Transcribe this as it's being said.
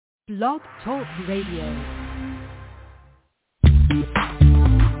Blog Talk Radio.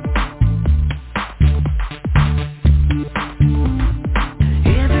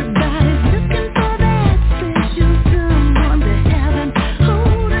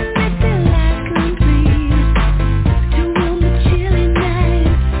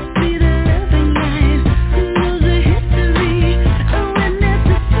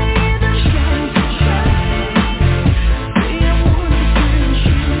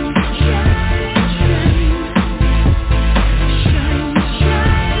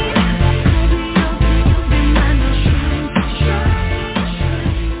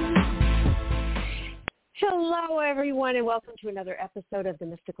 And welcome to another episode of The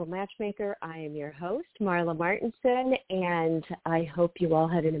Mystical Matchmaker. I am your host, Marla Martinson, and I hope you all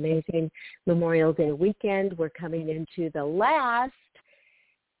had an amazing Memorial Day weekend. We're coming into the last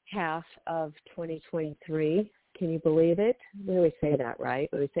half of 2023. Can you believe it? We always say that, right?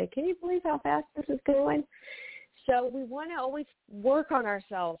 We say, can you believe how fast this is going? So we want to always work on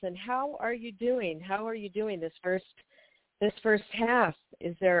ourselves. And how are you doing? How are you doing this first half?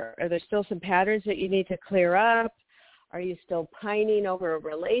 Are there still some patterns that you need to clear up? Are you still pining over a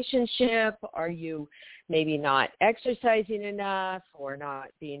relationship? Are you maybe not exercising enough or not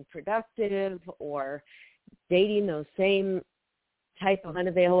being productive or dating those same type of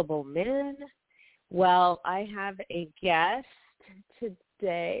unavailable men? Well, I have a guest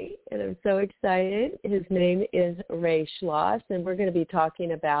today, and I'm so excited. His name is Ray Schloss, and we're going to be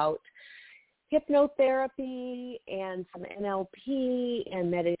talking about hypnotherapy and some NLP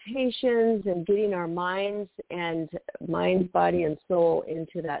and meditations and getting our minds, body, and soul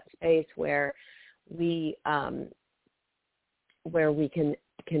into that space where we can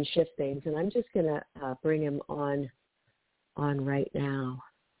shift things. And I'm just going to bring him on right now.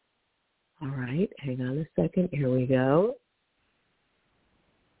 All right, hang on a second. Here we go.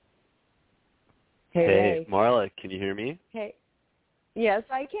 Hey, Marla, can you hear me? Hey. Yes,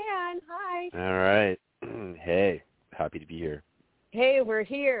 I can. Hi. All right. Hey, happy to be here. Hey, we're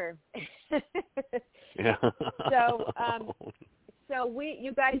here. Yeah. So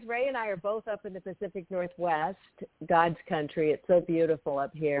you guys, Ray and I are both up in the Pacific Northwest, God's country. It's so beautiful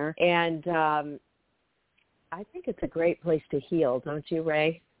up here. And I think it's a great place to heal, don't you,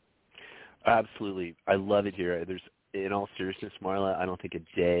 Ray? Absolutely. I love it here. In all seriousness, Marla, I don't think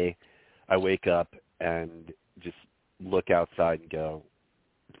a day I wake up and just look outside and go,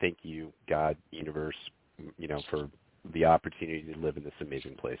 thank you, God, universe, for the opportunity to live in this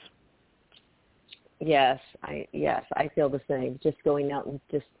amazing place. Yes, I feel the same. Just going out and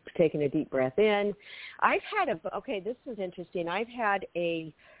just taking a deep breath in. This is interesting. I've had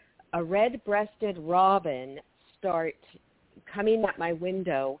a red-breasted robin start coming at my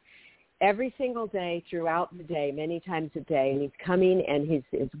window every single day throughout the day, many times a day. And he's coming and his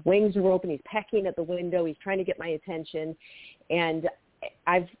wings are open. He's pecking at the window. He's trying to get my attention. And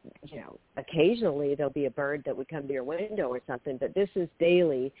occasionally there'll be a bird that would come to your window or something, but this is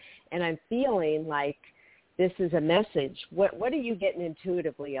daily. And I'm feeling like this is a message. What are you getting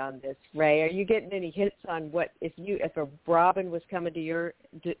intuitively on this, Ray? Are you getting any hits on what, if a robin was coming to your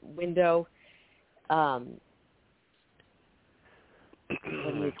window,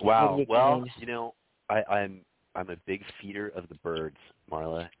 Wow. Well, I'm a big feeder of the birds,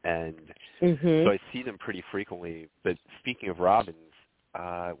 Marla, and so I see them pretty frequently. But speaking of robins,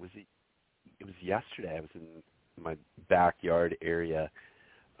 it was yesterday. I was in my backyard area,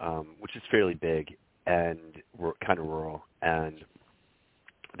 which is fairly big and kind of rural, and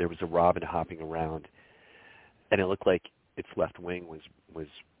there was a robin hopping around, and it looked like its left wing was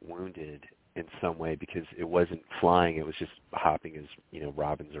wounded in some way because it wasn't flying, it was just hopping as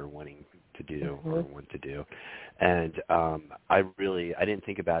robins are wanting to do or want to do. And I didn't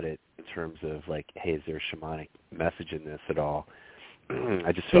think about it in terms of like, hey, is there a shamanic message in this at all?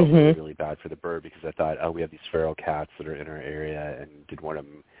 I just felt really, really bad for the bird because I thought, we have these feral cats that are in our area and did want to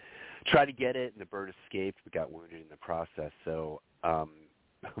try to get it, and the bird escaped but got wounded in the process. So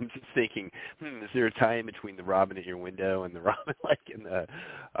I'm just thinking, is there a tie in between the robin at your window and the robin like in the,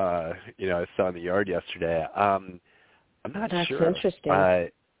 I saw in the yard yesterday? I'm not That's sure. That's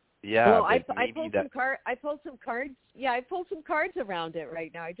interesting. Yeah. Well, I pulled some cards. Yeah, I pulled some cards around it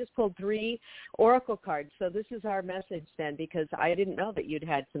right now. I just pulled 3 oracle cards. So this is our message then, because I didn't know that you'd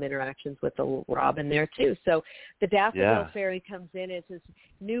had some interactions with the robin there too. So the daffodil fairy comes in. It says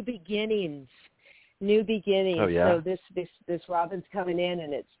new beginnings. Oh, yeah. So this robin's coming in,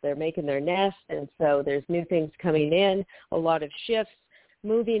 and they're making their nest, and so there's new things coming in, a lot of shifts,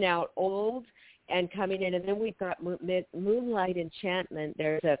 moving out old and coming in, and then we've got moonlight enchantment.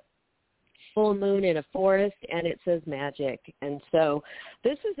 There's a full moon in a forest, and it says magic. And so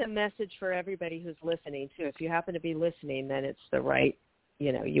this is a message for everybody who's listening too. If you happen to be listening, then it's the right,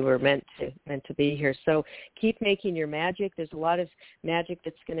 you were meant to be here. So keep making your magic. There's a lot of magic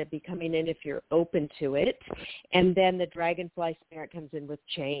that's going to be coming in if you're open to it. And then the dragonfly spirit comes in with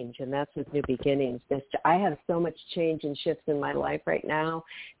change, and that's with new beginnings. I have so much change and shifts in my life right now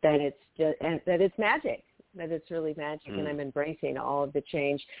that it's magic. That it's really magic, and I'm embracing all of the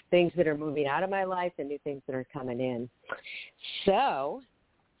change, things that are moving out of my life and new things that are coming in. So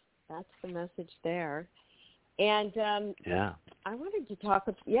that's the message there. And I wanted to talk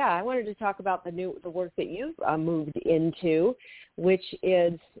about the work that you've moved into, which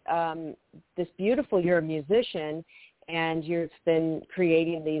is this beautiful. You're a musician, and you've been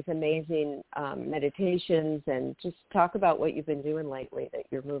creating these amazing meditations, and just talk about what you've been doing lately that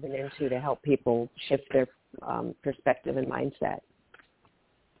you're moving into to help people shift their perspective and mindset.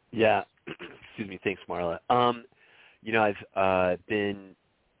 Yeah. Excuse me. Thanks, Marla. I've been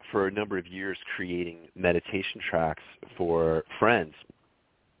for a number of years creating meditation tracks for friends.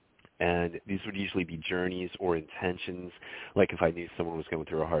 And these would usually be journeys or intentions. Like if I knew someone was going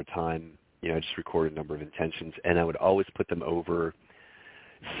through a hard time, I just record a number of intentions, and I would always put them over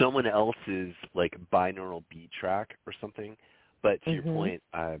someone else's like binaural beat track or something. But to your point,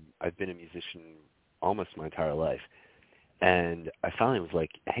 I've been a musician almost my entire life. And I finally was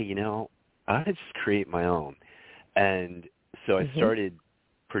like, hey, I ought to just create my own. And so I started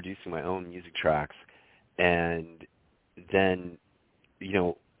producing my own music tracks. And then,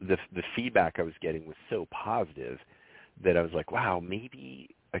 the feedback I was getting was so positive that I was like, wow, maybe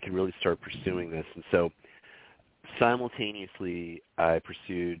I could really start pursuing this. And so simultaneously, I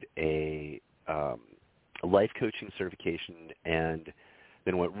pursued a life coaching certification, and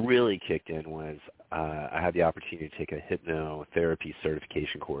then what really kicked in was I had the opportunity to take a hypnotherapy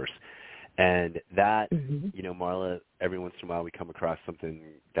certification course. And that, Marla, every once in a while we come across something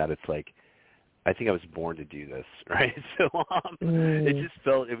that it's like, I think I was born to do this, right? So it just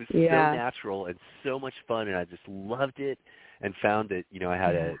felt, it was so natural and so much fun, and I just loved it and found that, I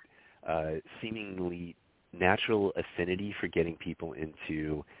had a seemingly natural affinity for getting people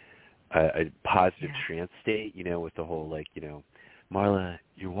into a positive trance state, with the whole Marla,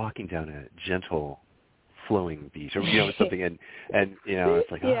 you're walking down a gentle flowing beach, or something, and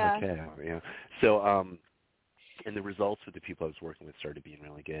it's like, okay, so and the results with the people I was working with started being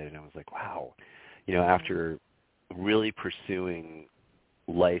really good, and I was like, wow, after really pursuing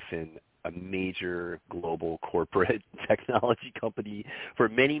life in a major global corporate technology company for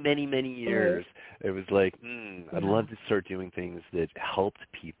many, many, many years, it was like, I'd love to start doing things that helped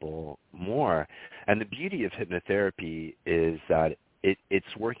people more. And the beauty of hypnotherapy is that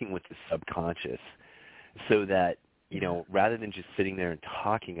it's working with the subconscious, so that, rather than just sitting there and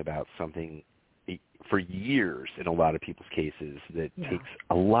talking about something for years in a lot of people's cases that takes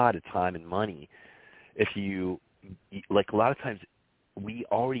a lot of time and money, if you, like a lot of times, we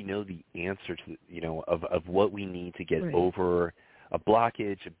already know the answer to, of what we need to get over a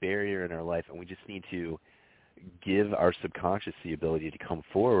blockage, a barrier in our life, and we just need to give our subconscious the ability to come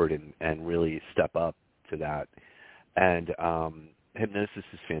forward and really step up to that. And hypnosis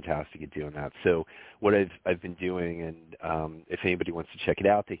is fantastic at doing that. So what I've been doing, and if anybody wants to check it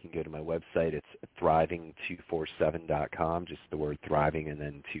out, they can go to my website. It's thriving247.com, just the word thriving and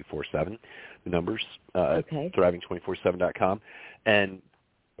then 247, the numbers, thriving247.com. And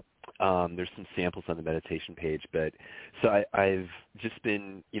there's some samples on the meditation page. But so I've just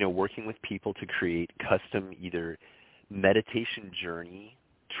been, working with people to create custom either meditation journey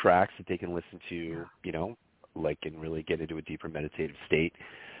tracks that they can listen to, and really get into a deeper meditative state,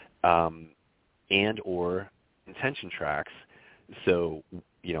 and or intention tracks. So,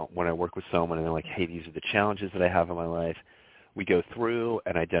 when I work with someone and they're like, hey, these are the challenges that I have in my life, we go through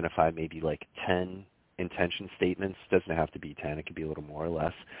and identify maybe like 10 intention statements. Doesn't have to be 10. It could be a little more or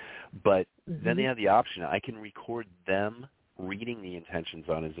less. But then they have the option. I can record them reading the intentions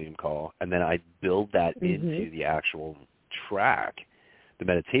on a Zoom call, and then I build that into the actual track, the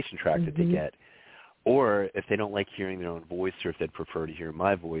meditation track that they get. Or if they don't like hearing their own voice, or if they'd prefer to hear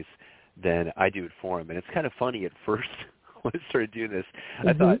my voice, then I do it for them. And it's kind of funny at first when I started doing this,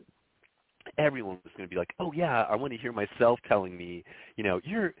 I thought everyone was going to be like, oh, yeah, I want to hear myself telling me,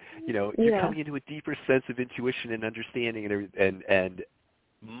 you're coming into a deeper sense of intuition and understanding, and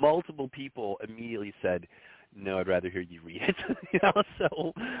multiple people immediately said, no, I'd rather hear you read it.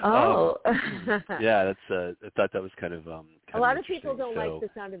 So I thought that was kind of a lot of people don't like the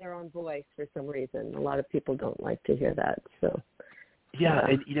sound of their own voice for some reason. A lot of people don't like to hear that. So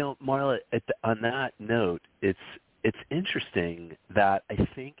and Marla, on that note, it's interesting that I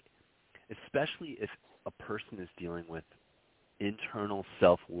think especially if a person is dealing with internal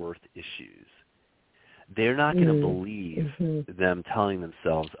self-worth issues, they're not going to believe them telling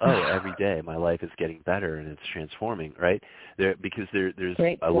themselves, "Oh, every day my life is getting better and it's transforming," right? Because there's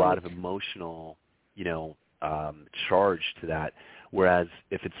a lot of emotional, charge to that. Whereas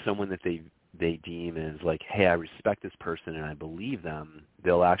if it's someone that they deem as like, "Hey, I respect this person and I believe them,"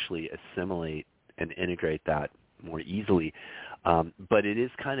 they'll actually assimilate and integrate that more easily. But it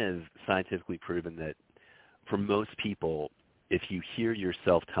is kind of scientifically proven that for most people, if you hear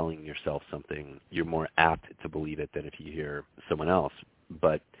yourself telling yourself something, you're more apt to believe it than if you hear someone else.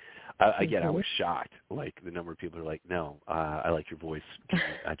 But again, I was shocked, like the number of people are like, "No, I like your voice.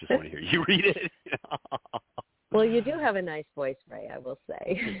 I just want to hear you read it." Well, you do have a nice voice, Ray, I will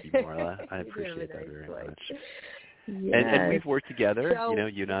say. Thank you, Marla. I appreciate that very much. Yes. And we've worked together. So,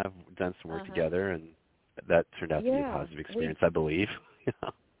 you and I have done some work together, and that turned out to be a positive experience, I believe.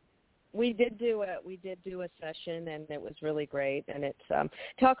 We did do a session, and it was really great. And it's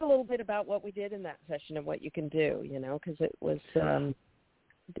talk a little bit about what we did in that session and what you can do, because it was kind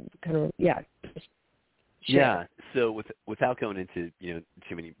of Yeah. So without going into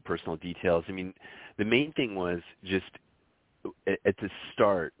too many personal details, I mean, the main thing was just at the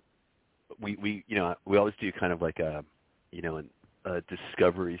start, we always do kind of like a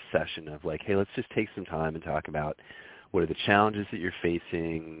discovery session of like, hey, let's just take some time and talk about what are the challenges that you're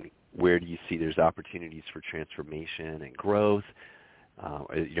facing. Where do you see there's opportunities for transformation and growth?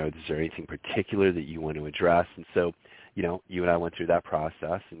 Is there anything particular that you want to address? And so, you and I went through that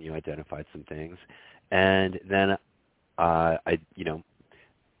process, and you identified some things. And then I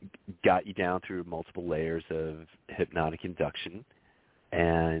got you down through multiple layers of hypnotic induction,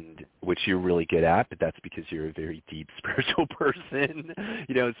 and which you're really good at, but that's because you're a very deep spiritual person.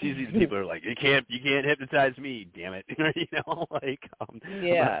 It's easy that people are like, you can't hypnotize me, damn it. I'm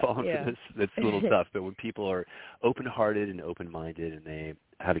not falling for this. That's a little tough. But when people are open-hearted and open-minded, and they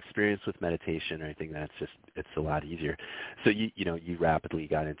have experience with meditation or anything, it's a lot easier. So you rapidly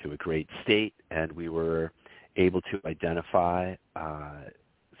got into a great state, and we were able to identify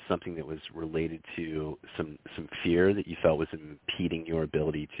something that was related to some fear that you felt was impeding your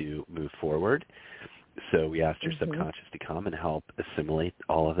ability to move forward. So we asked your subconscious to come and help assimilate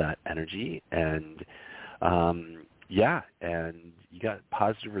all of that energy, and and you got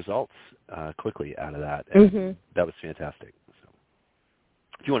positive results quickly out of that, and that was fantastic. So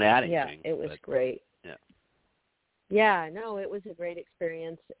if you want to add anything. Yeah, it was great. Yeah. Yeah, no, it was a great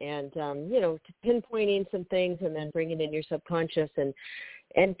experience, and pinpointing some things and then bringing in your subconscious and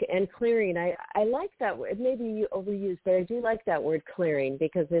clearing. I like that word. Maybe you overuse, but I do like that word clearing,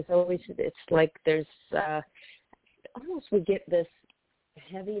 because it's like there's almost, we get this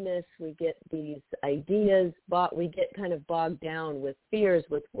heaviness, we get these ideas, but we get kind of bogged down with fears,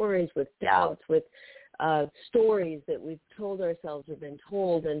 with worries, with doubts, with stories that we've told ourselves or been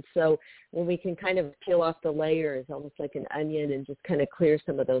told. And so when we can kind of peel off the layers, almost like an onion, and just kind of clear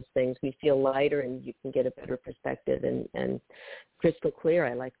some of those things, we feel lighter, and you can get a better perspective and crystal clear.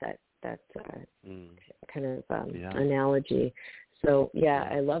 I like that kind of analogy. So,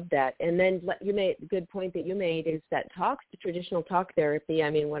 I love that. And then you made a good point that you made, is that traditional talk therapy. I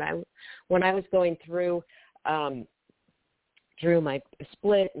mean, when I was going through my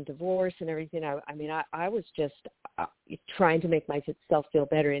split and divorce and everything, I was just trying to make myself feel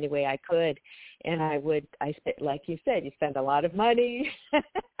better any way I could. And I spent, like you said, you spend a lot of money. I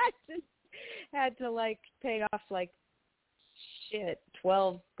just had to pay off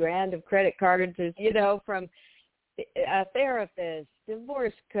 12 grand of credit cards, from a therapist,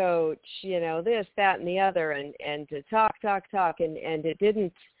 divorce coach, this, that, and the other, and to talk. And it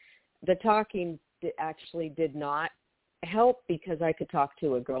didn't, the talking actually did not help, because I could talk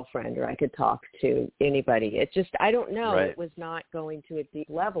to a girlfriend, or I could talk to anybody. It just, I don't know. Right. It was not going to a deep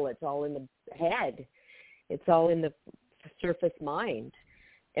level. It's all in the head. It's all in the surface mind.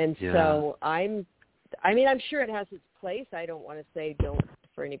 And so I'm sure it has its place. I don't want to say don't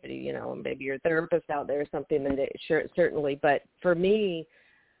for anybody, maybe you're a therapist out there or something, and certainly. But for me,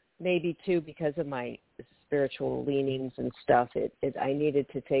 maybe too, because of my spiritual leanings and stuff, I needed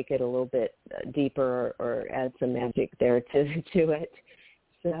to take it a little bit deeper, or add some magic there to it.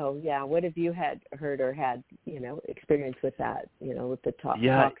 So what have you heard or had experience with that? With the talk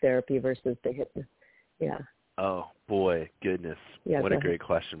therapy versus the hypnosis? Yeah. Oh boy, goodness! What a great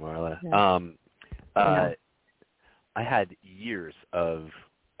question, Marla. Yeah. I had years of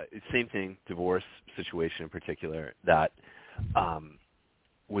same thing, divorce situation in particular, that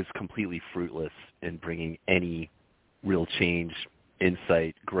was completely fruitless in bringing any real change,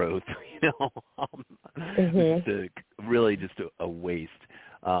 insight, growth. Just a waste.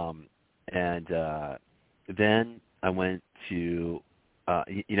 And then I went to, I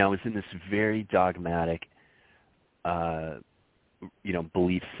was in this very dogmatic,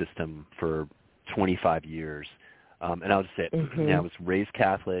 belief system for 25 years. And I'll just say, I was raised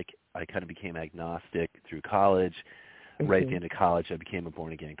Catholic. I kind of became agnostic through college. Right at the end of college, I became a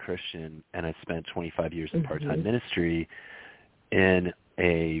born-again Christian, and I spent 25 years in part-time ministry in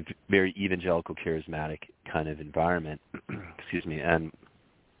a very evangelical, charismatic kind of environment. Excuse me. And,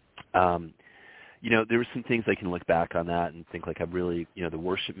 there were some things I can look back on that and think like I really, the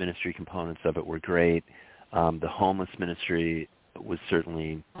worship ministry components of it were great. The homeless ministry was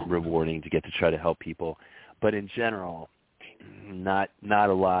certainly rewarding to get to try to help people. But in general, not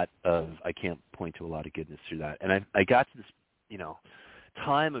a lot of, I can't point to a lot of goodness through that. And I got to this,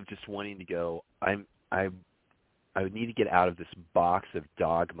 time of just wanting to go, I would need to get out of this box of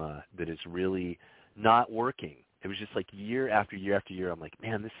dogma that is really not working. It was just like year after year after year, I'm like,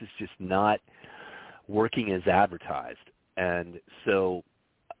 man, this is just not working as advertised. And so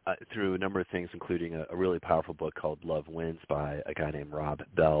through a number of things, including a really powerful book called Love Wins by a guy named Rob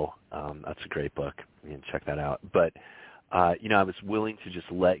Bell. That's a great book. You can check that out. But, I was willing to just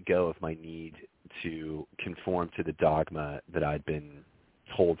let go of my need to conform to the dogma that I'd been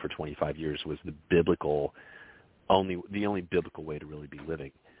told for 25 years was the only biblical way to really be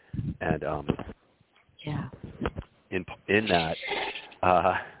living. And in that,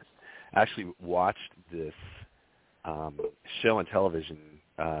 actually watched this show on television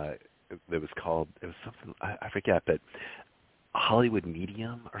that was called, it was something, I forget, but Hollywood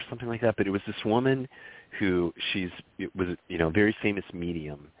Medium or something like that. But it was this woman who was a very famous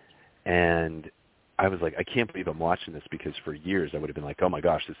medium. And I was like, I can't believe I'm watching this, because for years I would have been like, oh my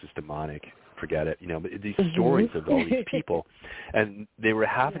gosh, this is demonic. Forget it. But these stories of all these people, and they were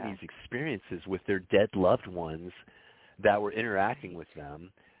having these experiences with their dead loved ones that were interacting with them.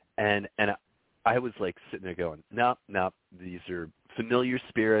 And I was like sitting there going, no, these are familiar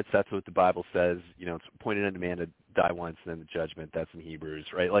spirits. That's what the Bible says. It's appointed unto man to die once and then the judgment. That's in Hebrews,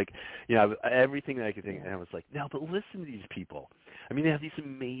 right? Like, everything that I could think. And I was like, no, but listen to these people. I mean, they have these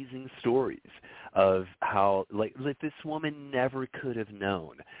amazing stories of how, like this woman never could have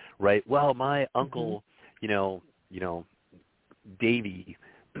known, right? Well, my uncle, Davey,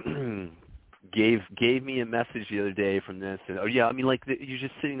 gave me a message the other day from this. And, you're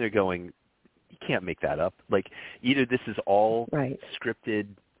just sitting there going, you can't make that up. Like, either this is all scripted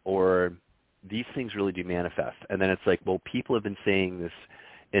or these things really do manifest. And then it's like, well, people have been saying this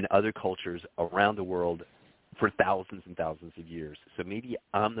in other cultures around the world for thousands and thousands of years. So maybe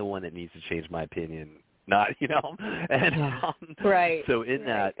I'm the one that needs to change my opinion, not, And so in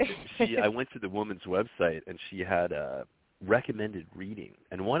that, I went to the woman's website, and she had a recommended reading.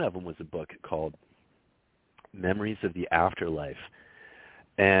 And one of them was a book called Memories of the Afterlife.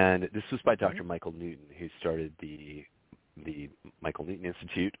 And this was by Dr. Michael Newton, who started the Michael Newton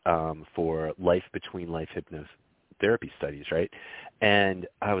Institute for Life Between Life Hypnotherapy studies, right? And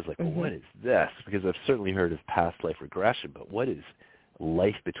I was like, well, what is this? Because I've certainly heard of past life regression, but what is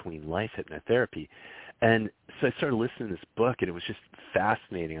Life Between Life Hypnotherapy? And so I started listening to this book, and it was just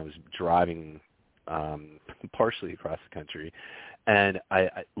fascinating. I was driving partially across the country, and I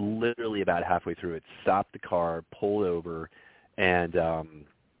literally about halfway through it stopped the car, pulled over, and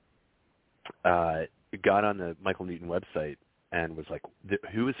got on the Michael Newton website and was like,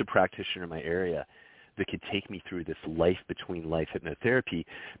 who is a practitioner in my area that could take me through this Life Between Life Hypnotherapy?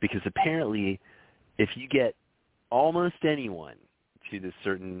 Because apparently if you get almost anyone to this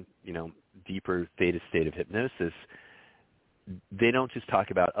certain, deeper theta state of hypnosis, they don't just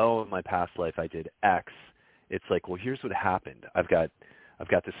talk about, oh, in my past life I did X. It's like, well, here's what happened. I've got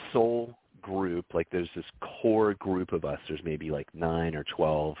this soul group, like there's this core group of us. There's maybe like 9 or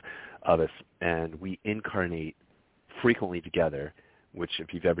 12 of us, and we incarnate frequently together, which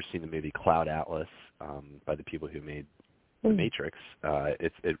if you've ever seen the movie Cloud Atlas by the people who made The Matrix,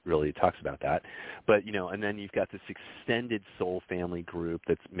 it really talks about that. But, and then you've got this extended soul family group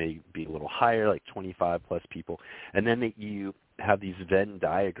that's maybe a little higher, like 25 plus people. And then you have these Venn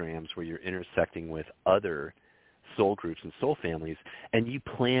diagrams where you're intersecting with other soul groups and soul families, and you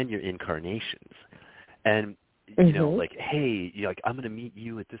plan your incarnations. And, like, hey, I'm going to meet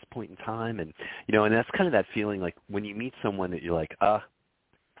you at this point in time. And, and that's kind of that feeling like when you meet someone that you're like, I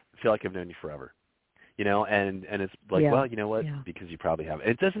feel like I've known you forever. And it's like, well, you know what, because you probably have.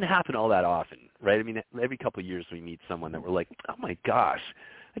 It doesn't happen all that often, right? I mean, every couple of years we meet someone that we're like, oh, my gosh,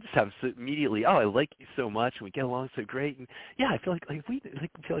 I just have immediately, I like you so much, and we get along so great. And, I feel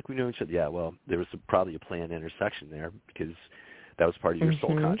like we know each other. Yeah, well, there was probably a planned intersection there because that was part of your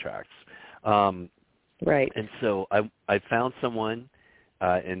soul contracts. Right. And so I found someone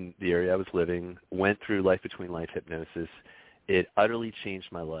in the area I was living, went through Life Between Life hypnosis. It utterly changed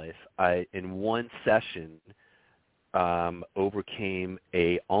my life. I, in one session, overcame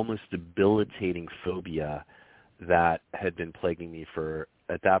a almost debilitating phobia that had been plaguing me for,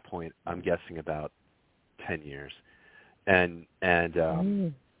 at that point, I'm guessing about 10 years. And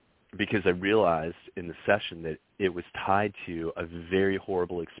because I realized in the session that it was tied to a very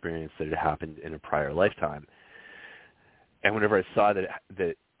horrible experience that had happened in a prior lifetime. And whenever I saw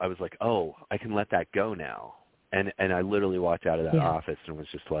that I was like, oh, I can let that go now. And I literally walked out of that office and was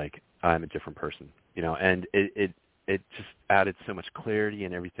just like, I'm a different person, you know, and it just added so much clarity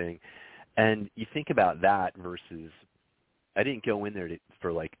and everything. And you think about that versus, I didn't go in there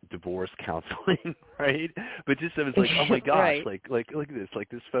for like divorce counseling, right? But just I was like, oh my gosh, right. like look at this, like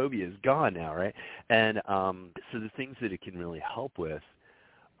this phobia is gone now, right? And so the things that it can really help with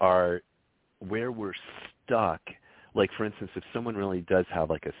are where we're stuck. Like for instance, if someone really does have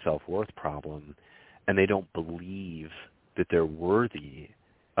like a self-worth problem and they don't believe that they're worthy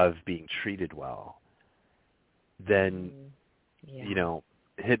of being treated well, then you know,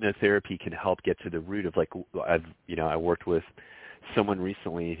 hypnotherapy can help get to the root of, like, I worked with someone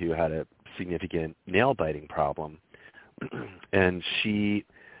recently who had a significant nail biting problem, and she,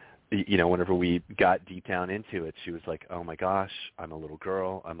 you know, whenever we got deep down into it, she was like, oh my gosh, I'm a little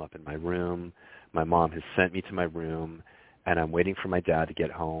girl, I'm up in my room, my mom has sent me to my room, and I'm waiting for my dad to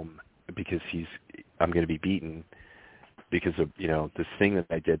get home because I'm going to be beaten because of, you know, this thing that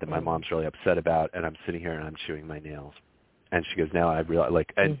I did that my mom's really upset about, and I'm sitting here and I'm chewing my nails. And she goes, now I realize,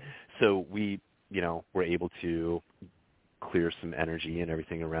 like, and so we, you know, were able to clear some energy and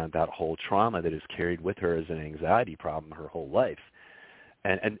everything around that whole trauma that is carried with her as an anxiety problem her whole life.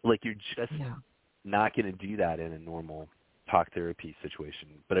 And like, you're just not going to do that in a normal talk therapy situation.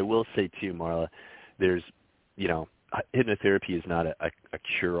 But I will say, too, Marla, there's, you know, hypnotherapy is not a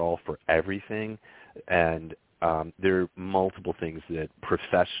cure-all for everything. And there are multiple things that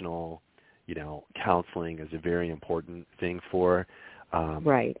professional, you know, counseling is a very important thing for.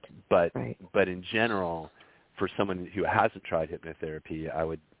 But in general, for someone who hasn't tried hypnotherapy, I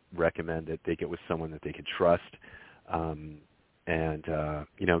would recommend that they get with someone that they can trust, and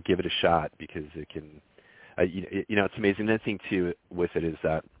you know, give it a shot, because it can. You know, it's amazing. Another thing too with it is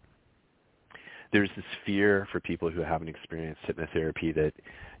that there's this fear for people who haven't experienced hypnotherapy that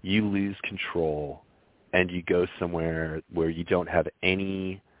you lose control and you go somewhere where you don't have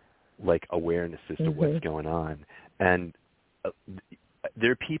any like awareness as to what's going on. And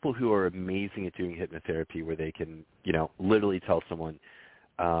there are people who are amazing at doing hypnotherapy where they can, you know, literally tell someone,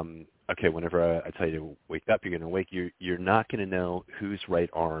 okay, whenever I tell you to wake up, you're going to wake. You're not going to know whose right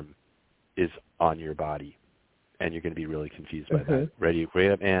arm is on your body, and you're going to be really confused by that. Ready,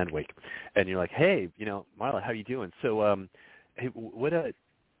 wake up and wake. And you're like, hey, you know, Marla, how you doing? So,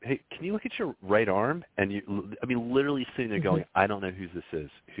 hey, can you look at your right arm? And literally sitting there going, I don't know whose this is.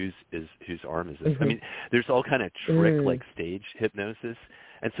 Whose arm is this? I mean, there's all kind of trick like stage hypnosis,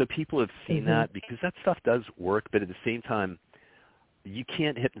 and so people have seen that, because that stuff does work. But at the same time, you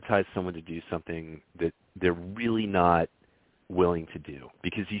can't hypnotize someone to do something that they're really not willing to do,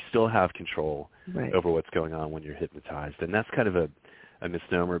 because you still have control over what's going on when you're hypnotized, and that's kind of a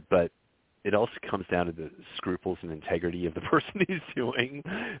misnomer. But it also comes down to the scruples and integrity of the person who's doing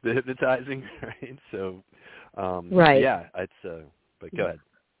the hypnotizing, right? So, yeah, it's. But go ahead.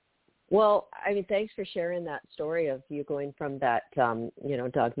 Well, I mean, thanks for sharing that story of you going from that, you know,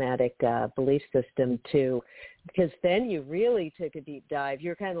 dogmatic belief system to, because then you really took a deep dive.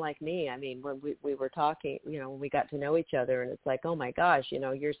 You're kind of like me. I mean, when we were talking, you know, when we got to know each other, and it's like, oh my gosh, you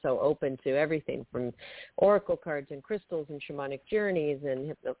know, you're so open to everything from oracle cards and crystals and shamanic journeys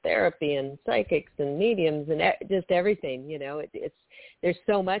and hypnotherapy and psychics and mediums and just everything. You know, there's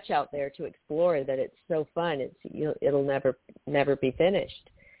so much out there to explore that it's so fun. It'll never be finished.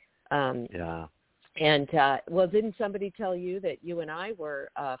 And, well, didn't somebody tell you that you and I were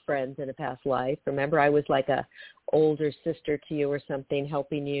friends in a past life? Remember, I was like a older sister to you or something,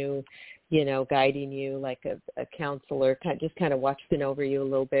 helping you, you know, guiding you like a counselor, just kind of watching over you a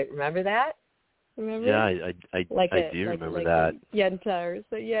little bit. Remember that? Remember? Yeah, I do remember that. Yentars.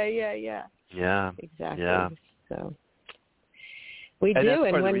 So yeah. Yeah. Exactly. Yeah. So we and do.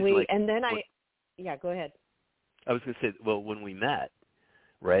 And when go ahead. I was going to say, well, when we met,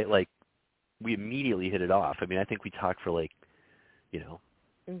 right, like, we immediately hit it off. I mean, I think we talked for like, you know,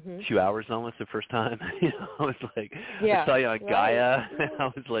 2 hours almost the first time. You know, I was like, I saw you on Gaia. I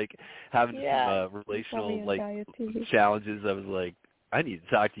was like having some relational like challenges. I was like, I need to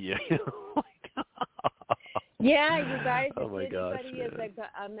talk to you. You know? Yeah, you guys, oh my if gosh, anybody is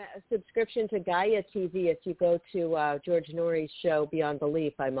a subscription to Gaia TV, if you go to George Norrie's show Beyond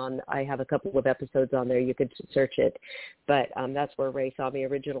Belief, I have a couple of episodes on there. You could search it. But that's where Ray saw me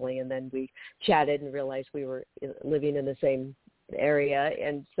originally, and then we chatted and realized we were living in the same area,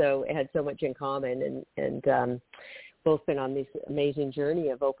 and so it had so much in common, and both been on this amazing journey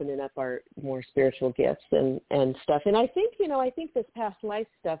of opening up our more spiritual gifts and stuff. And I think this past life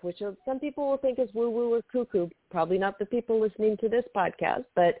stuff, which some people will think is woo-woo or cuckoo, probably not the people listening to this podcast,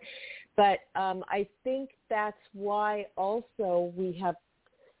 but I think that's why also we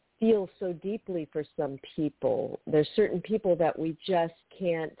feel so deeply for some people. There's certain people that we just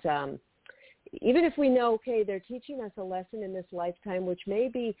can't, even if we know, okay, they're teaching us a lesson in this lifetime, which may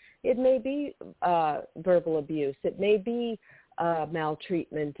be verbal abuse, it may be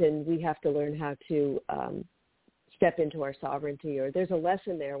maltreatment, and we have to learn how to step into our sovereignty, or there's a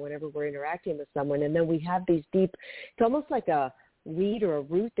lesson there whenever we're interacting with someone. And then we have these deep, it's almost like a weed or a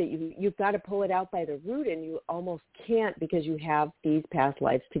root that you've got to pull it out by the root, and you almost can't because you have these past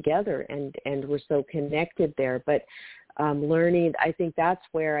lives together, and we're so connected there. But learning, I think that's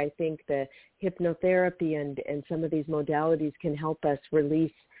where I think the hypnotherapy and some of these modalities can help us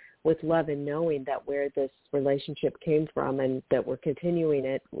release with love and knowing that where this relationship came from, and that we're continuing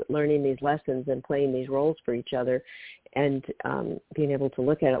it, learning these lessons and playing these roles for each other, and being able to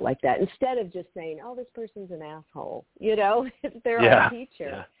look at it like that instead of just saying, oh, this person's an asshole, they're our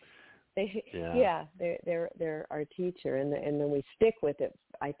teacher. They're our teacher, and then we stick with it.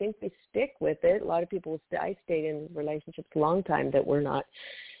 I think we stick with it. A lot of people, I stayed in relationships a long time that were not,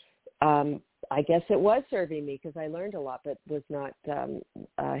 I guess it was serving me because I learned a lot, but was not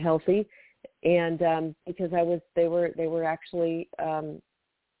healthy, and because they were actually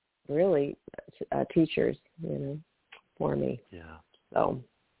really teachers, for me. Yeah.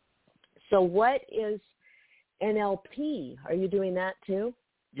 So what is NLP? Are you doing that too?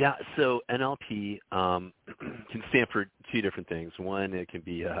 Yeah, so NLP can stand for two different things. One, it can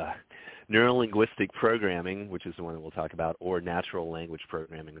be neuro-linguistic programming, which is the one that we'll talk about, or natural language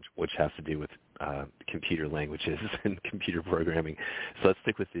programming, which has to do with computer languages and computer programming. So let's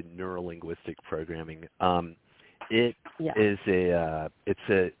stick with the neuro-linguistic programming. It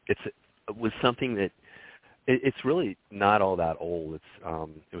was something that it's really not all that old. It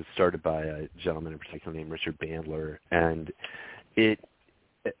was started by a gentleman in particular named Richard Bandler, and it's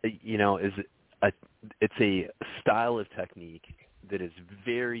a style of technique that is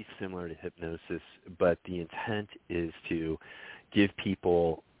very similar to hypnosis, but the intent is to give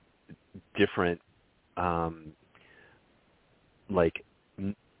people different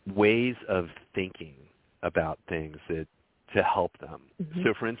ways of thinking about things to help them. Mm-hmm.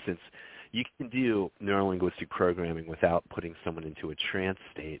 So, for instance, you can do neurolinguistic programming without putting someone into a trance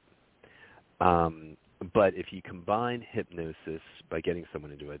state. But if you combine hypnosis by getting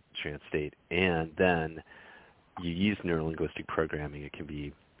someone into a trance state and then you use neurolinguistic programming, it can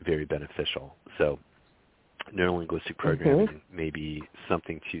be very beneficial. So neurolinguistic programming may be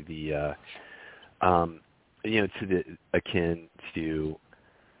something to the, akin to,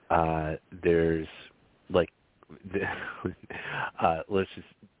 there's let's just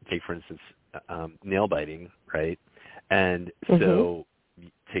take, for instance, nail biting, right? And so you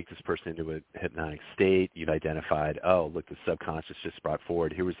take this person into a hypnotic state. You've identified, oh, look, the subconscious just brought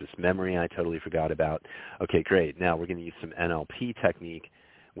forward. Here was this memory I totally forgot about. Okay, great. Now we're going to use some NLP technique,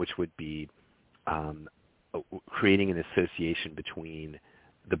 which would be creating an association between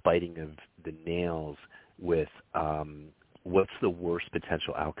the biting of the nails with what's the worst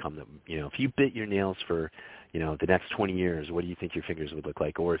potential outcome that, if you bit your nails for, the next 20 years, what do you think your fingers would look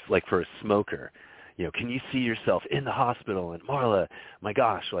like? Or if, like for a smoker, can you see yourself in the hospital and Marla, my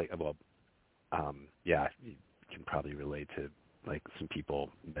gosh, you can probably relate to some people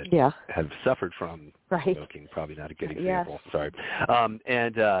that have suffered from smoking. Probably not a good example. Yeah. Sorry.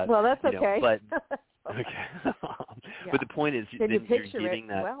 Well, that's okay. But okay. But the point is, then you're giving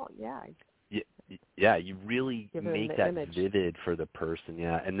that. Well, yeah, you really make that image vivid for the person,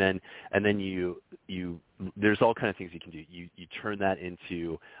 and then you there's all kinds of things you can do. You turn that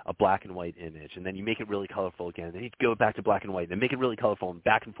into a black and white image, and then you make it really colorful again. Then you go back to black and white, and then make it really colorful and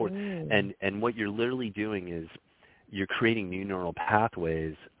back and forth. And what you're literally doing is you're creating new neural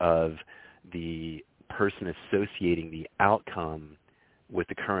pathways of the person associating the outcome with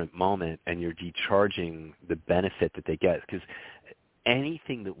the current moment, and you're decharging the benefit that they get. Because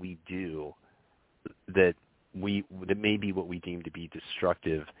anything that we do that may be what we deem to be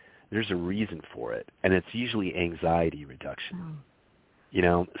destructive, there's a reason for it, and it's usually anxiety reduction.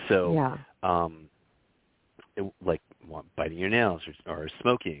 So biting your nails or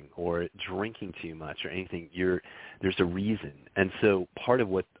smoking or drinking too much or anything, there's a reason. And so part of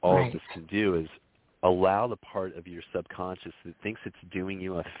what all of this can do is allow the part of your subconscious that thinks it's doing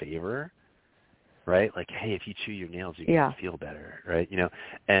you a favor, right? Like, hey, if you chew your nails, you're going to feel better, right?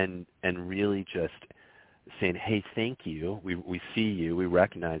 And really just saying, hey, thank you. We see you. We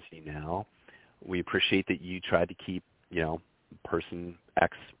recognize you now. We appreciate that you tried to keep, person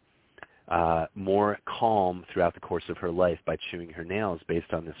X more calm throughout the course of her life by chewing her nails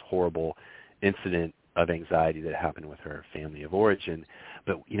based on this horrible incident of anxiety that happened with her family of origin.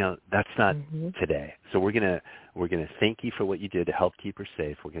 But that's not today. So we're gonna thank you for what you did to help keep her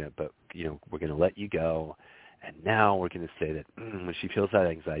safe. We're gonna let you go, and now we're gonna say that when she feels that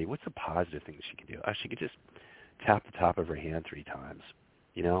anxiety, what's a positive thing she can do? She could just tap the top of her hand 3 times,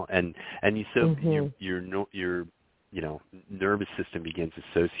 and your nervous system begins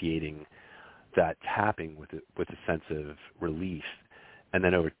associating that tapping with a sense of relief, and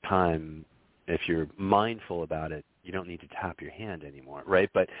then over time, if you're mindful about it, you don't need to tap your hand anymore, right?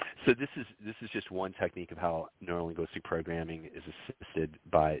 But so this is just one technique of how neurolinguistic programming is assisted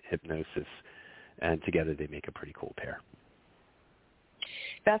by hypnosis, and together they make a pretty cool pair.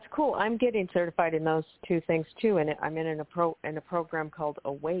 That's cool. I'm getting certified in those 2 things too, and I'm in a program called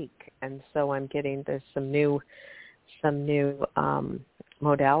Awake, and so I'm getting there's some new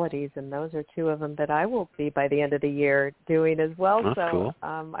modalities, and those are 2 of them that I will be by the end of the year doing as well. That's cool.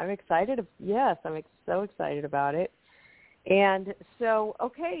 I'm excited. Yes, I'm so excited about it. And so,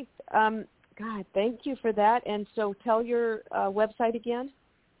 okay, God, thank you for that. And so, tell your website again.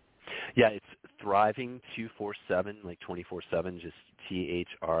 Yeah, it's Thriving 247, like 24/7, just THRIVING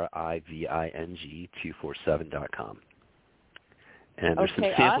 247.com. And there's some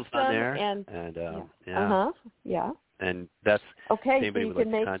samples on there. And And that's okay. if anybody so you would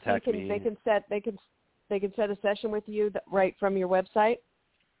can like to contact me. They can set a session with you right from your website.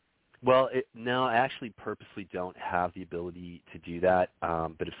 Well, no, I actually purposely don't have the ability to do that.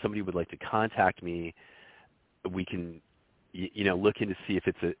 But if somebody would like to contact me, we can, look into see if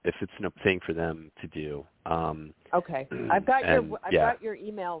it's a thing for them to do. Okay, I've got your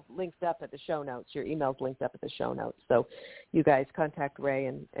email linked up at the show notes. Your email's linked up at the show notes, so you guys contact Ray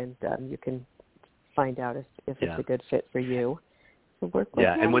and you can find out if it's a good fit for you. So work with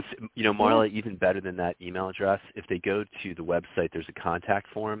him. And what's Marla, even better than that email address, if they go to the website, there's a contact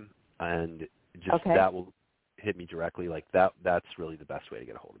form, and just that will hit me directly. Like that's really the best way to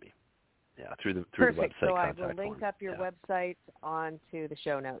get a hold of me. Yeah, through the website. So I will link up your website onto the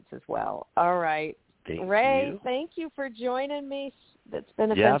show notes as well. All right. Ray, thank you for joining me. It's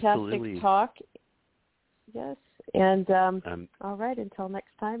been a fantastic talk. Yes. And all right, until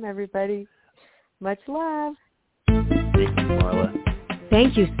next time, everybody, much love. Thank you, Marla.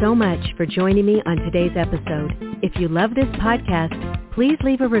 Thank you so much for joining me on today's episode. If you love this podcast, please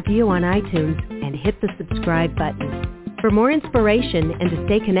leave a review on iTunes and hit the subscribe button. For more inspiration and to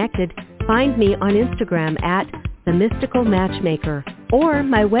stay connected, find me on Instagram at The Mystical Matchmaker or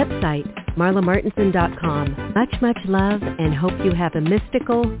my website, marlamartinson.com. Much, much love, and hope you have a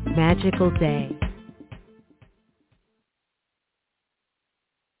mystical, magical day.